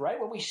truth, right?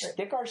 When we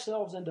stick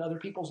ourselves into other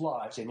people's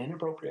lives in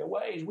inappropriate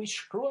ways, we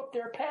screw up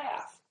their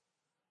path.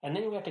 And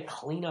then we have to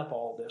clean up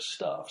all this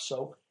stuff.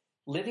 So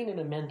living an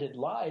amended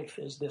life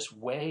is this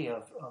way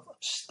of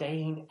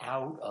staying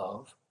out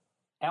of.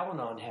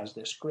 Al-Anon has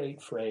this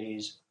great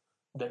phrase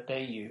that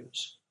they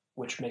use,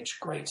 which makes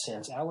great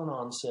sense.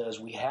 Al-Anon says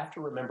we have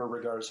to remember,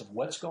 regardless of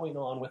what's going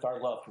on with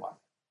our loved one,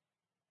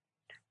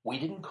 we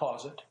didn't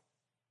cause it.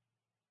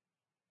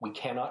 We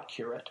cannot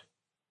cure it.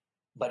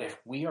 But if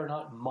we are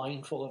not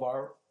mindful of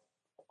our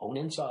own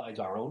insides,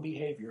 our own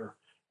behavior,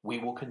 we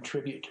will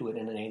contribute to it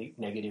in a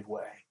negative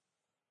way.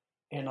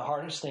 And the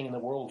hardest thing in the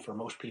world for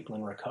most people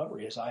in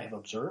recovery, as I have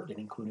observed it,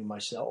 including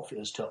myself,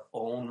 is to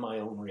own my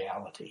own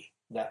reality.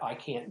 That I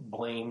can't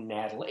blame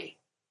Natalie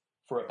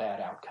for a bad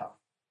outcome.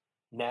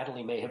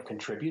 Natalie may have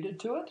contributed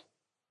to it.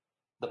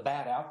 The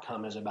bad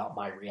outcome is about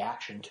my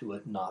reaction to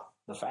it, not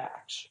the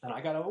facts. And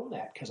I got to own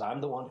that because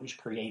I'm the one who's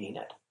creating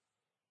it.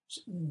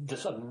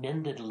 This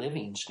amended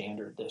living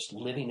standard, this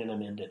living an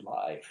amended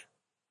life,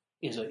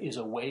 is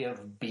a way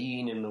of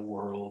being in the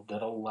world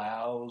that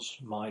allows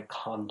my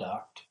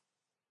conduct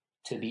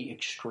to be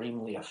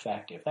extremely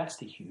effective. That's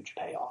the huge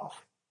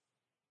payoff.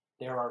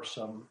 There are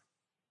some,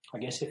 I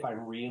guess if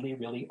I'm really,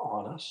 really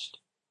honest,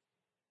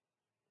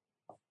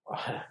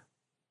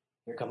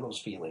 here come those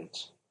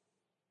feelings.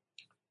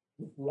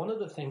 One of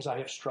the things I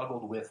have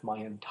struggled with my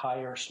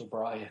entire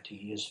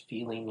sobriety is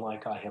feeling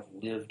like I have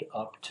lived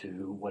up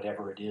to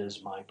whatever it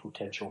is my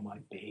potential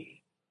might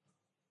be.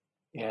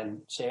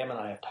 And Sam and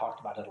I have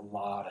talked about it a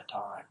lot of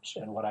times.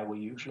 And what I will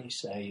usually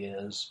say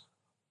is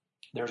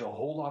there's a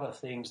whole lot of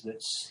things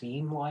that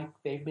seem like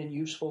they've been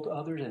useful to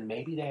others, and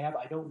maybe they have.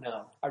 I don't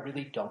know. I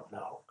really don't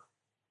know.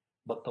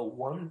 But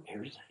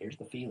here's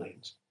the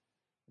feelings.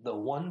 The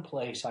one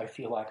place I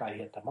feel like I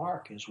hit the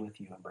mark is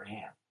with you and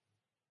Brianne.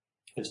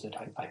 Is that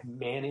I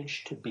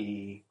managed to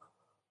be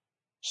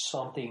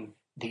something,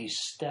 these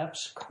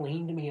steps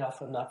cleaned me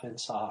up enough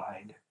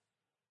inside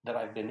that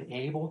I've been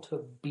able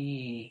to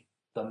be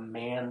the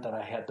man that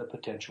I had the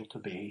potential to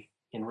be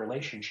in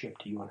relationship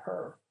to you and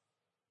her.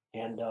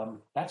 And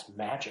that's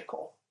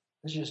magical.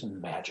 It's just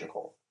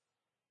magical.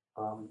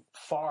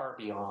 Far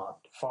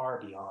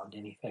beyond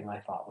anything I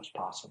thought was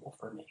possible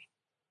for me.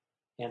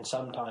 And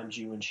sometimes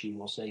you and she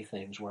will say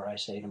things where I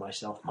say to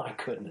myself, my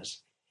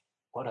goodness,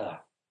 what a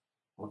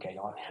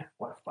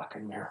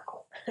fucking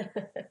miracle.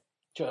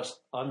 Just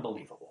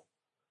unbelievable.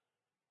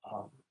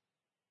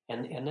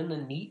 And then the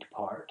neat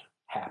part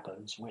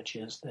happens, which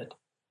is that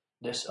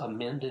this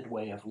amended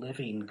way of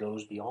living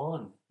goes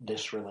beyond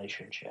this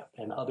relationship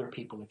and other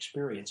people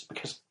experience,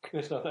 because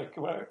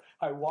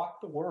I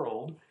walk the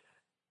world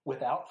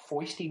without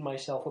foisting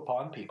myself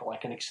upon people. I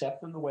can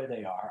accept them the way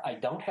they are. I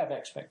don't have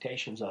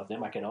expectations of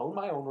them. I can own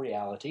my own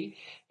reality.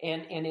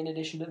 And in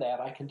addition to that,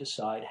 I can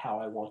decide how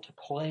I want to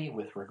play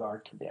with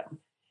regard to them.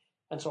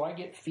 And so I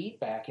get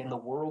feedback in the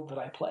world that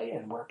I play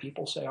in where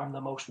people say I'm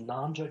the most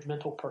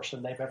non-judgmental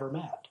person they've ever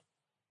met.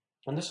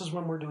 And this is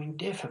when we're doing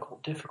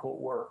difficult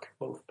work,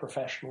 both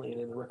professionally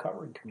and in the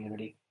recovering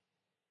community.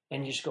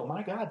 And you just go,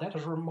 my God, that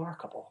is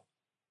remarkable.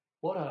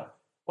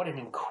 What an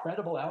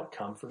incredible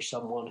outcome for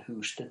someone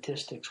who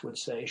statistics would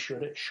say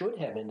should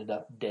have ended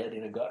up dead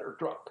in a gutter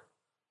drunk.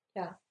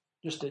 Yeah.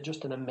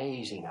 Just an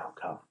amazing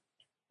outcome.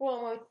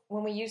 Well,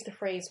 when we use the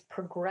phrase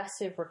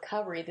progressive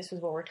recovery, this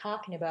is what we're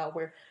talking about,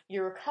 where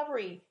your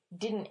recovery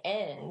didn't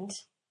end.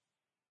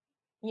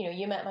 You know,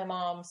 you met my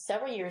mom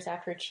several years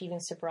after achieving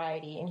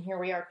sobriety, and here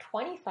we are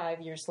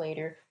 25 years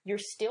later, you're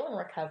still in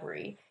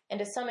recovery. And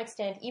to some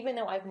extent, even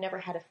though I've never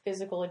had a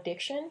physical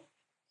addiction,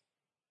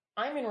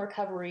 I'm in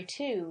recovery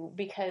too,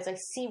 because I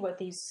see what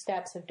these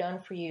steps have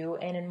done for you,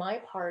 and in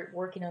my part,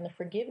 working on the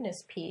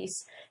forgiveness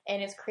piece,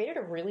 and it's created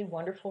a really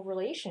wonderful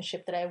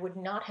relationship that I would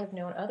not have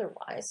known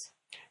otherwise.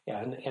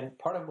 Yeah, and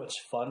part of what's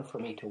fun for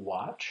me to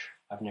watch,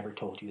 I've never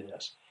told you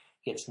this,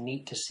 it's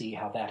neat to see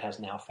how that has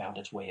now found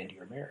its way into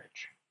your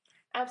marriage.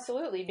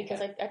 Absolutely, because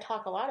I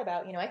talk a lot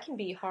about, I can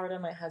be hard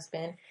on my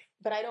husband,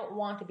 but I don't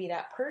want to be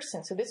that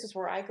person. So this is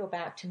where I go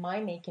back to my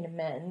making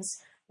amends,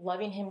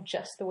 loving him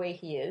just the way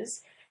he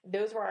is.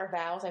 Those were our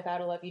vows. I vow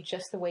to love you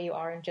just the way you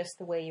are and just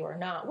the way you are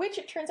not, which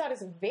it turns out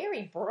is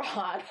very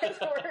broad as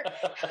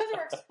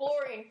we're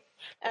exploring.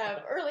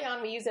 Early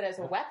on, we use it as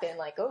a weapon,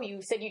 like, oh,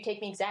 you said you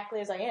take me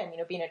exactly as I am,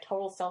 being a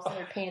total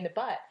self-centered pain in the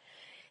butt.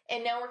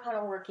 And now we're kind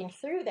of working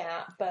through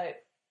that,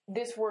 but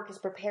this work has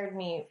prepared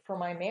me for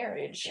my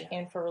marriage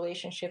and for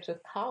relationships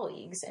with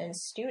colleagues and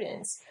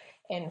students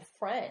and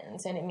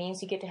friends. And it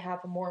means you get to have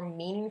a more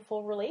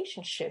meaningful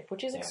relationship,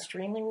 which is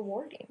extremely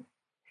rewarding.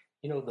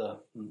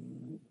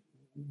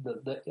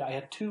 I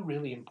had two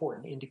really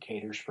important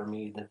indicators for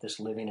me that this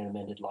living an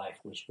amended life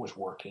was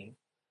working.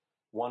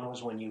 One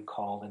was when you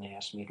called and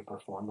asked me to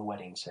perform the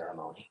wedding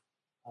ceremony,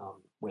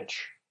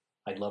 which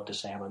I'd love to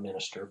say I'm a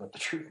minister, but the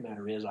truth of the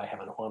matter is I have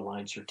an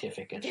online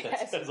certificate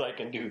that says I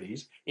can do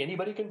these.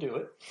 Anybody can do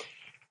it.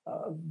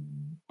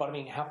 But I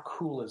mean, how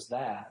cool is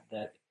that?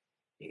 That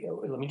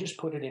let me just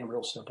put it in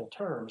real simple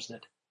terms.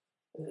 That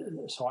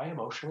so I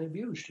emotionally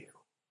abused you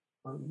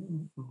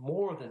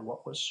more than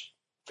what was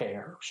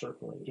fair,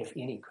 certainly, if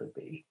any could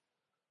be.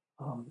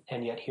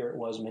 And yet here it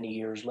was many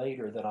years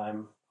later that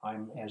I'm,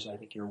 as I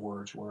think your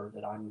words were,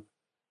 that I'm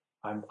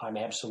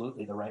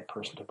absolutely the right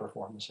person to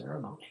perform the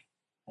ceremony.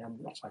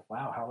 And it's like,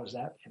 wow, how is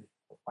that? And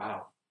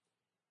wow.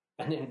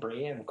 And then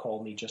Brianne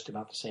called me just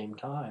about the same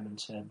time and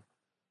said,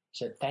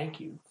 thank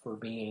you for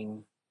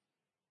being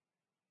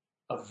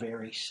a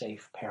very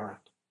safe parent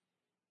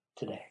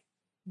today.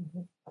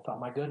 Mm-hmm. I thought,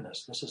 my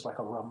goodness, this is like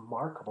a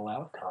remarkable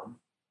outcome.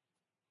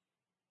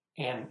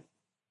 And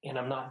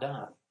I'm not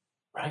done,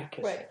 right?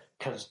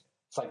 Because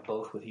it's like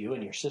both with you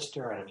and your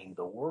sister, and I mean,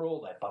 the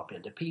world, I bump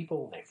into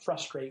people, they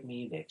frustrate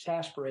me, they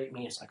exasperate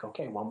me. It's like,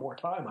 okay, one more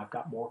time, I've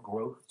got more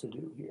growth to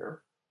do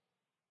here.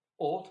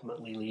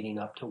 Ultimately leading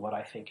up to what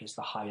I think is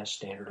the highest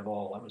standard of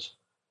all. I was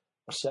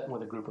sitting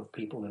with a group of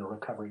people in a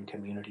recovering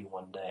community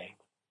one day,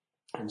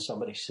 and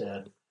somebody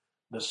said,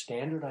 the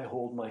standard I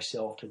hold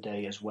myself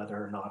today is whether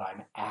or not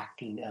I'm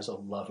acting as a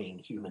loving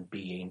human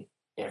being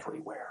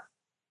everywhere.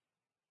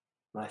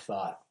 And I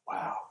thought,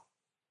 wow,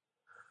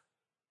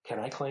 can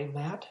I claim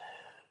that?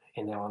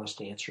 And the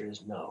honest answer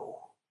is no.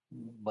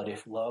 But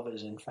if love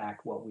is in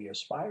fact what we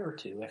aspire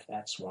to, if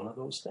that's one of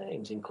those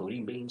things,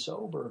 including being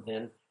sober,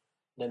 then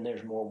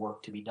there's more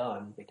work to be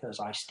done, because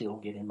I still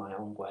get in my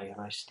own way and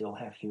I still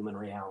have human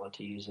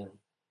realities.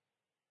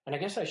 And I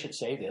guess I should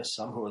say this,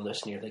 some who are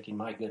listening are thinking,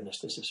 my goodness,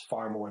 this is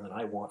far more than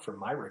I want from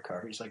my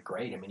recovery. It's like,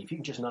 great. I mean, if you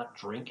can just not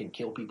drink and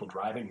kill people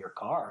driving your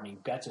car, I mean,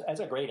 that's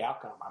a great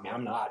outcome. I mean,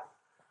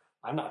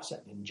 I'm not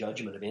setting in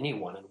judgment of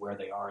anyone and where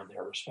they are in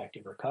their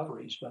respective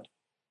recoveries, but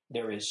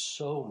there is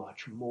so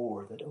much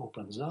more that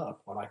opens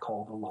up what I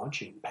call the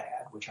launching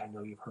pad, which I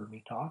know you've heard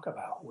me talk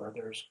about, where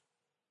there's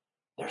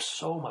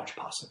so much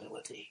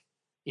possibility.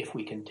 if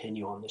we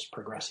continue on this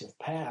progressive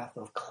path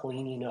of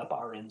cleaning up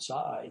our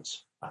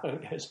insides,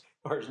 as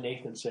far as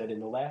Nathan said in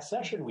the last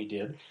session we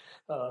did,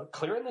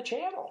 clearing the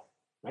channel,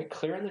 right?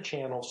 Clearing the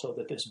channel so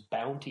that this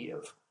bounty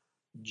of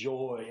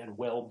joy and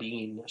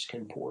well-beingness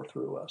can pour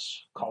through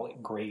us. Call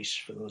it grace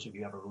for those of you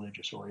who have a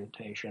religious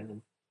orientation.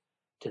 And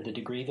to the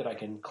degree that I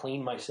can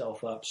clean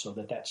myself up so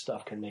that that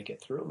stuff can make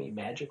it through me,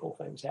 magical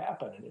things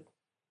happen.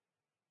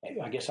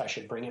 And I guess I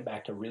should bring it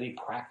back to really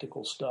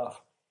practical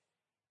stuff.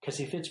 Because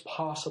if it's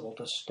possible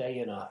to stay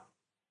in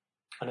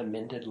an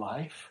amended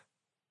life,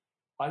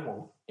 I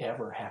won't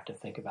ever have to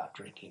think about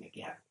drinking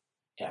again,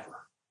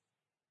 ever.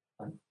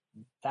 And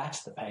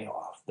that's the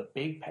payoff. The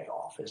big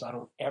payoff is I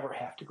don't ever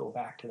have to go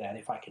back to that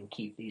if I can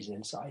keep these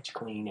insides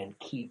clean and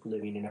keep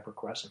living in a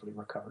progressively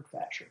recovered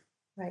fashion.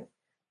 Right.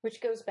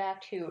 Which goes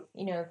back to,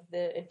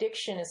 the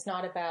addiction is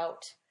not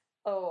about,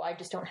 I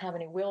just don't have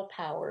any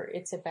willpower.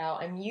 It's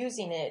about I'm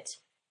using it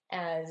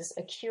as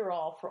a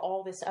cure-all for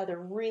all this other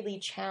really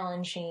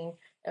challenging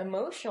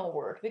emotional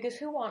work, because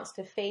who wants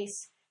to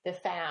face the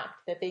fact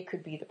that they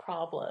could be the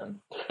problem?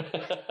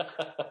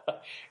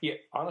 Yeah,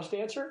 honest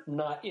answer,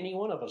 not any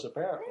one of us,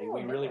 apparently. No,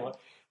 we really want...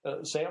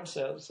 Sam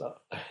says,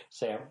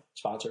 Sam,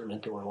 sponsor,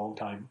 mentor,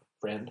 longtime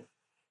friend,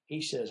 he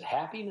says,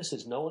 happiness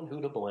is knowing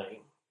who to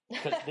blame,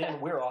 because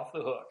then we're off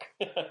the hook.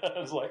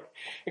 It's like,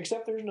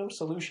 except there's no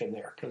solution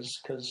there,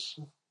 because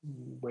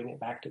bring it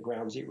back to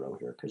ground zero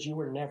here, because you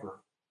were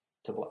never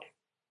to blame.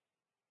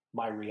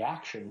 My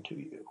reaction to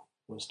you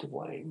was to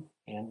blame,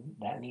 and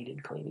that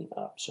needed cleaning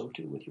up. So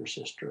too with your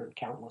sister and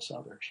countless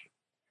others.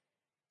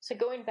 So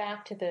going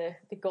back to the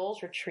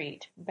goals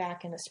retreat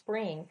back in the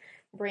spring,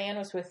 Brianne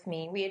was with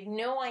me. We had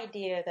no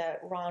idea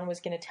that Ron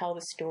was going to tell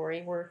the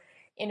story. We're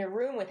in a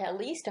room with at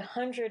least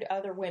 100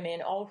 other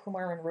women, all of whom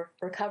are in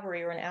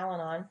recovery or in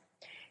Al-Anon.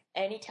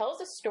 And he tells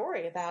a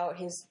story about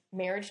his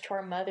marriage to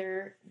our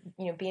mother,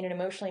 being an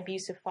emotionally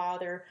abusive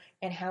father,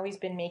 and how he's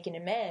been making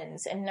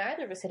amends. And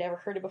neither of us had ever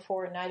heard it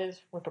before, and neither of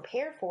us were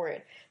prepared for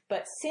it.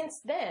 But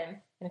since then,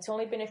 and it's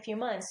only been a few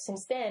months,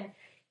 since then,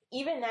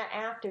 even that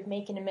act of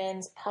making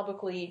amends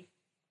publicly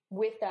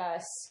with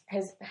us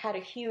has had a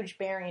huge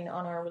bearing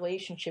on our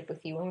relationship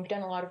with you. And we've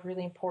done a lot of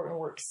really important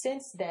work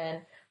since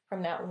then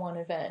from that one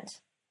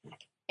event.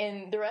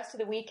 And the rest of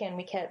the weekend,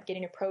 we kept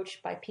getting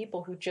approached by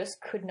people who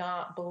just could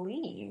not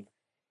believe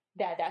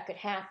that that could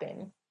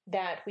happen,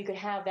 that we could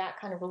have that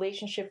kind of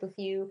relationship with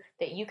you,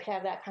 that you could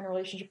have that kind of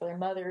relationship with our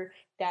mother,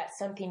 that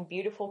something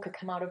beautiful could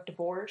come out of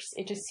divorce.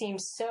 It just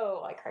seems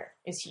so like,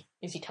 is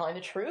he telling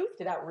the truth?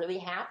 Did that really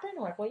happen?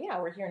 I'm like, well, yeah,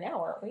 we're here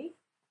now, aren't we?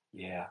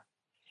 Yeah.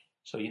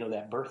 So,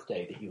 that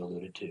birthday that you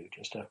alluded to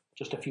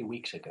just a few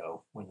weeks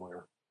ago when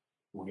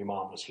your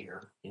mom was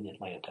here in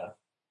Atlanta,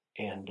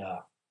 and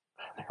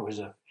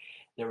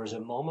there was a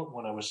moment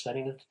when I was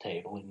sitting at the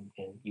table,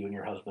 and you and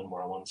your husband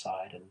were on one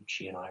side, and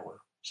she and I were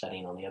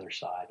sitting on the other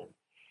side, and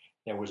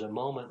there was a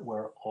moment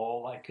where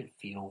all I could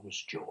feel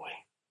was joy.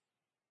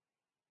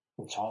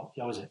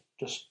 That was it.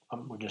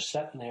 We're just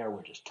sitting there,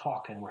 we're just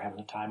talking, we're having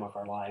the time of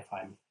our life.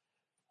 I'm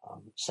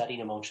sitting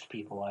amongst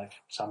people I've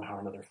somehow or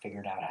another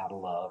figured out how to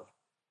love,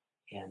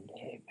 and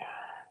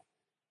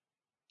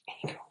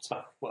he goes,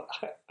 well,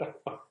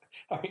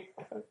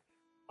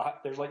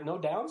 there's like no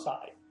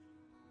downside.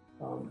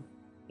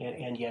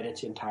 And yet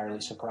it's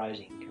entirely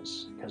surprising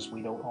because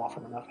we don't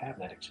often enough have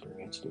that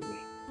experience, do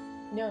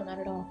we? No, not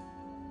at all.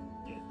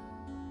 Yeah.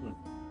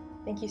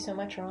 Thank you so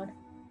much, Ron.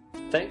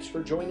 Thanks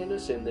for joining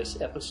us in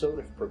this episode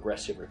of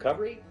Progressive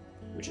Recovery,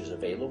 which is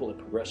available at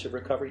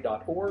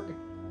progressiverecovery.org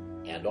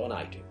and on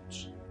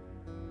iTunes.